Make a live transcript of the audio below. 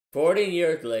40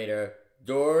 years later,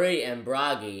 Dory and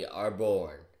Bragi are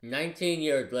born. 19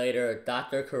 years later,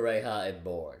 Dr. Kureha is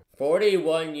born.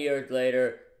 41 years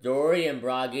later, Dory and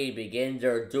Bragi begin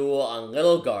their duel on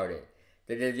Little Garden.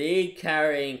 The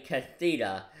disease-carrying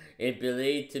Castida is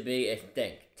believed to be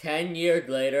extinct. 10 years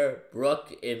later,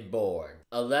 Brook is born.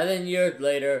 11 years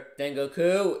later,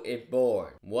 Sengoku is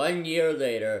born. 1 year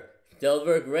later,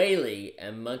 Silver Graylee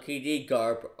and Monkey D.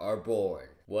 Garp are born.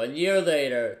 1 year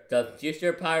later, the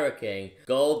future Pirate King,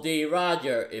 Gold D.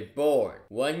 Roger, is born.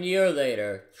 1 year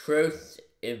later, Truce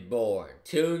is born.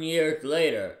 2 years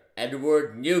later,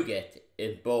 Edward Nugget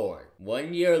is born.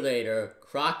 1 year later,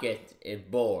 Crockett is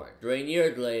born. 3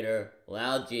 years later,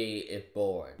 Laoji is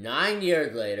born. 9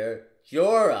 years later,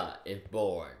 Jorah is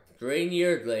born. 3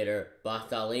 years later,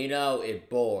 Basalino is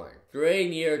born. 3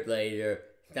 years later,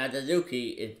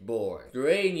 Sadazuki is born.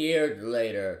 3 years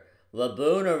later,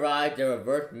 Laboon arrives at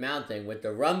Reverse Mountain with the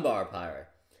Rumbar pirate.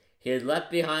 He is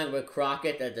left behind with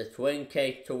Crockett at the Twin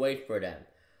Case to wait for them.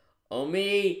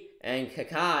 Omi and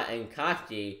Kaka and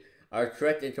Kashi are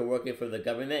tricked into working for the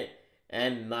government,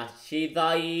 and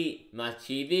Machivi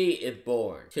is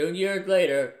born. 2 years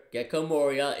later, Gecko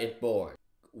Moria is born.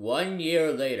 1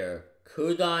 year later,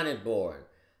 Kuzan is born.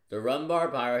 The Rumbar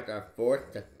pirates are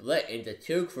forced to split into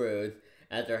 2 crews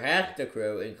after half the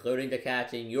crew, including the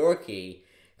captain Yorkie,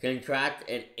 contract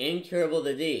an incurable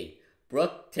disease.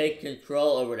 Brook takes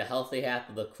control over the healthy half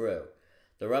of the crew.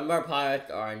 The Rumbar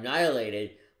pirates are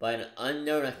annihilated by an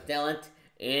unknown assailant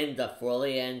in the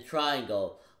Frolian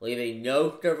Triangle, leaving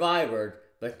no survivors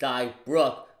besides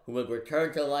Brook, who would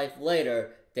return to life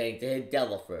later thanks to his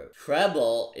devil fruit.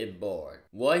 Treble is born.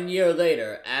 1 year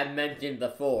later, as mentioned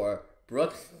before,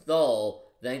 Brook's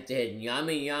soul, thanks to his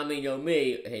Yami Yami no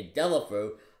Mi, his devil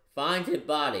fruit, finds his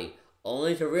body,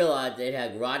 only to realize it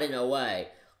had rotten away,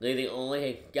 leaving only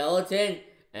his skeleton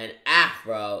and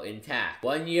afro intact.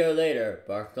 1 year later,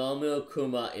 Bartholomew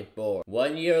Kuma is born.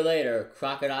 1 year later,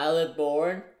 Crocodile is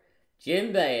born,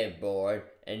 Jinbei is born,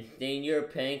 and Senior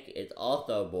Pink is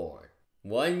also born.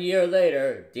 1 year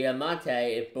later,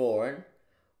 Diamante is born.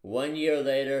 1 year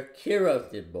later,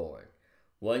 Kiros is born.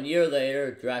 1 year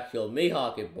later, Dracula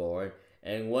Mihawk is born,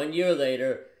 and 1 year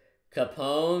later,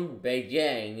 Capone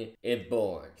Beijing is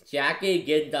born. Jackie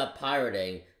gives up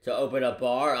pirating to open a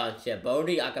bar on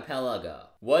Shaboni Archipelago.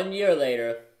 1 year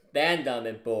later, Bandom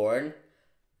is born.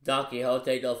 Don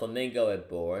Quixote del Flamingo is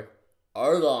born.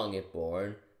 Arlong is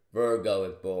born. Virgo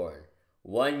is born.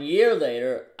 1 year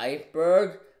later,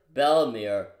 Iceberg,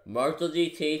 Bellemere, Marshall D.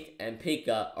 Teeth, and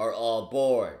Pika are all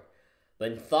born.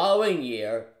 But the following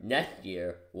year, next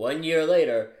year, 1 year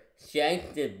later,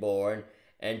 Shanks is born,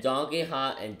 and Don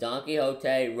Quixote and Don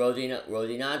Quixote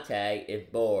Rocinante is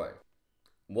born.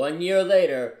 1 year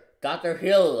later, Dr.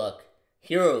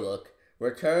 Hiruluk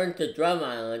returns to Drum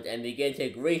Island and begins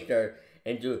his research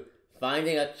into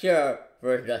finding a cure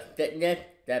for the sickness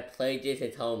that plagues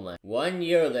his homeland. 1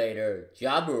 year later,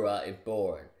 Jabura is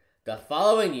born. The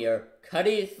following year,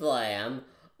 Cuddy Slam,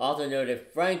 also known as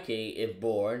Frankie, is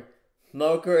born,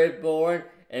 Smoker is born,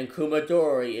 and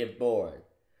Kumadori is born.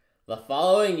 The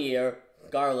following year,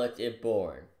 Scarlet is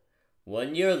born.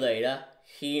 1 year later,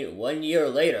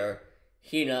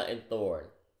 Hina is born.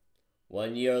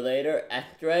 1 year later,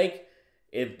 Estrake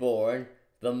is born.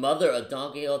 The mother of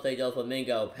Don Quixote del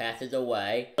Flamingo passes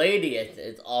away. Gladius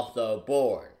is also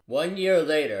born. 1 year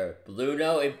later,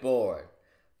 Bruno is born.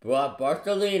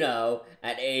 Bartolino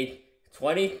at age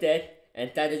 26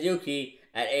 and Sadazuki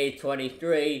at age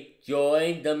 23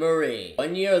 joined the Marine.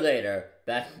 1 year later,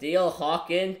 Bastille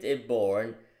Hawkins is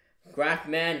born.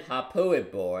 Craftman Hapu is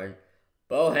born.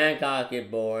 Bo Hancock is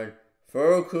born.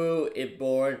 Furuku is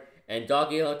born. And Don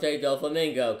Quixote del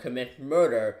Flamingo commits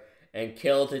murder and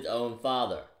kills his own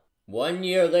father. 1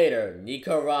 year later,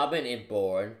 Nico Robin is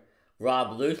born.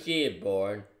 Rob Lucy is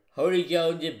born. Hody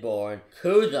Jones is born.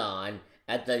 Kuzan,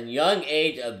 at the young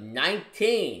age of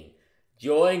 19,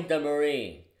 joined the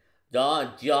Marine.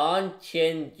 John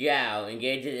Chin Jiao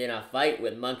engages in a fight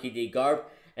with Monkey D. Garp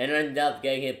and ends up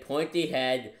getting his pointy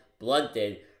head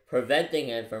blunted, preventing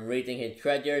him from reaching his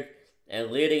treasures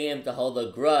and leading him to hold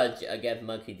a grudge against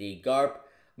Monkey D. Garp.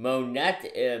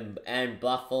 Monette and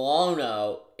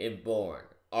Buffalono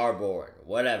are born,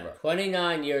 whatever.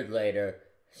 29 years later,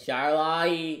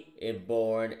 Charlai is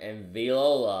born and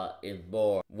Viola is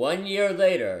born. 1 year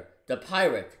later, the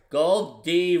pirate, Gold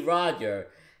D. Roger,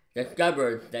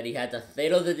 discovers that he has a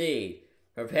fatal disease.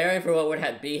 Preparing for what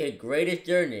would be his greatest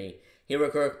journey, he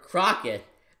recruits Crockett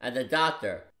as a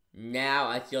doctor. Now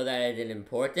I feel that it is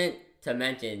important to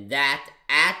mention that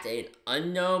at an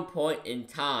unknown point in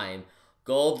time,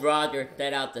 Gold Roger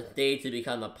set out to sea to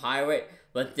become a pirate,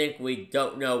 but since we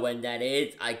don't know when that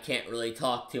is, I can't really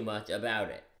talk too much about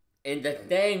it. In the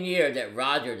same year that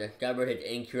Roger discovered his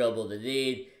incurable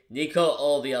disease, Nico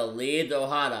Olvia leads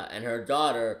Ohana and her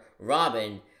daughter,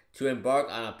 Robin, to embark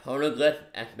on a poneglyph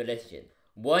expedition.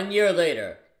 1 year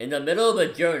later, in the middle of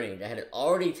a journey that had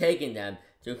already taken them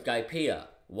to Skypiea,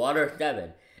 Water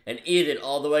 7, and even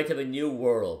all the way to the New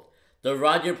World, the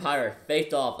Roger pirates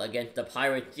faced off against the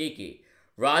pirate Shiki.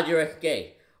 Roger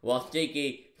escaped, while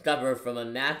Shiki suffered from a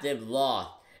massive loss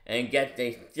and gets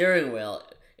a steering wheel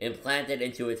implanted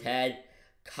into his head.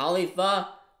 Khalifa,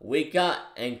 Wika,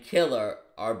 and Killer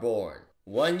are born.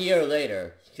 1 year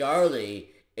later, Charlie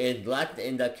is left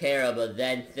in the care of a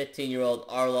then 15-year-old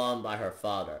Arlong by her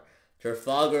father.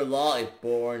 Trafalgar Law is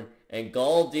born, and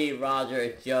Gul D. Roger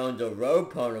is shown the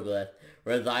road poneglyph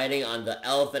residing on the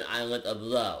Elephant Island of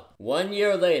Lo. 1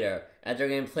 year later, after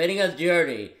completing a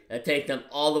journey that takes them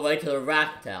all the way to the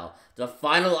Raktal, the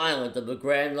final island of the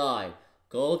Grand Line,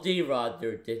 Gul D.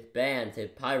 Roger disbands his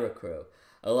pirate crew,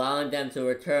 allowing them to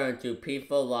return to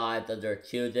peaceful lives of their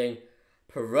choosing.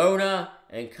 Perona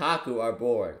and Kaku are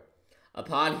born.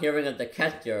 Upon hearing of the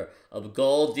capture of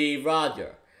Gul D.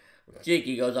 Roger,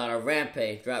 Shiki goes on a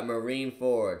rampage throughout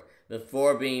Marineford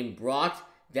before being brought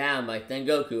down by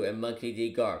Sengoku and Monkey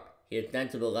D. Garp. He is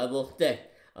sent to the level 6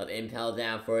 of Impel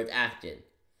Down for his action.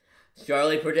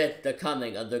 Charlie predicts the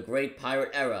coming of the great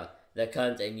pirate era that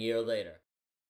comes a year later.